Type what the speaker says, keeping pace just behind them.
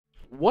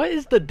What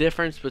is the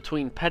difference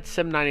between Pet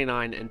Sim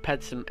 99 and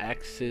Pet Sim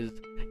X's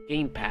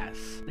Game Pass?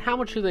 And how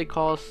much do they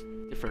cost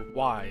different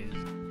wise?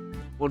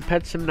 On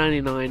Pet Sim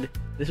 99,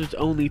 this was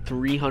only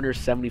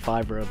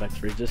 375 Robux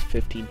for just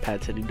 15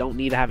 pets, and you don't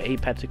need to have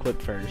 8 pets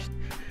equipped first,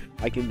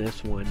 like in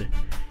this one.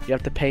 You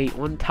have to pay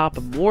on top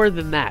of more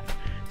than that.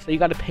 So you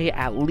got to pay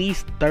at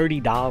least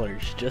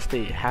 $30 just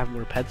to have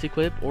more pets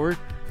equipped, or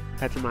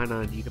Pet Sim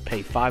 99, you can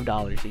pay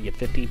 $5 and get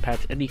 15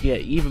 pets, and you can get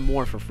even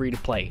more for free to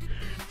play.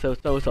 So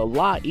it's a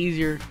lot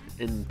easier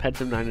in Pet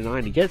Sim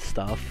 99 to get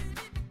stuff,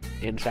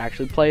 and it's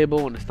actually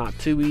playable, and it's not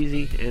too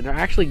easy, and they're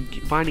actually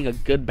finding a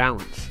good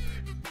balance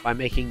by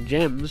making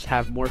gyms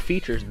have more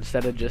features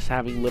instead of just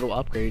having little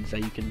upgrades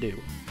that you can do.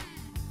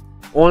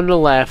 On the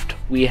left,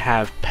 we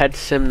have Pet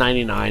Sim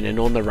 99, and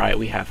on the right,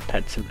 we have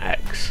Pet Sim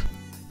X.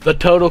 The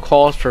total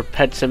cost for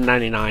Pet Sim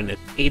 99 is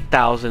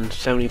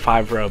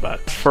 8,075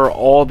 Robux for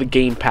all the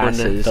game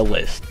passes in the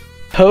list.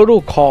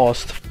 Total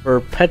cost for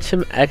Pet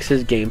Sim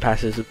X's game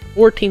passes is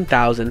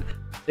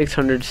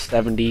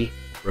 14,670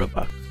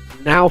 Robux.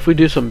 Now if we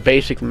do some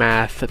basic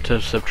math to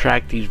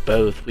subtract these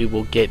both, we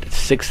will get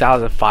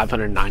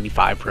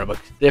 6,595 Robux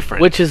difference,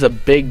 which is a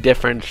big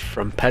difference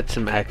from Pet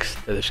Sim X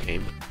to this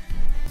game.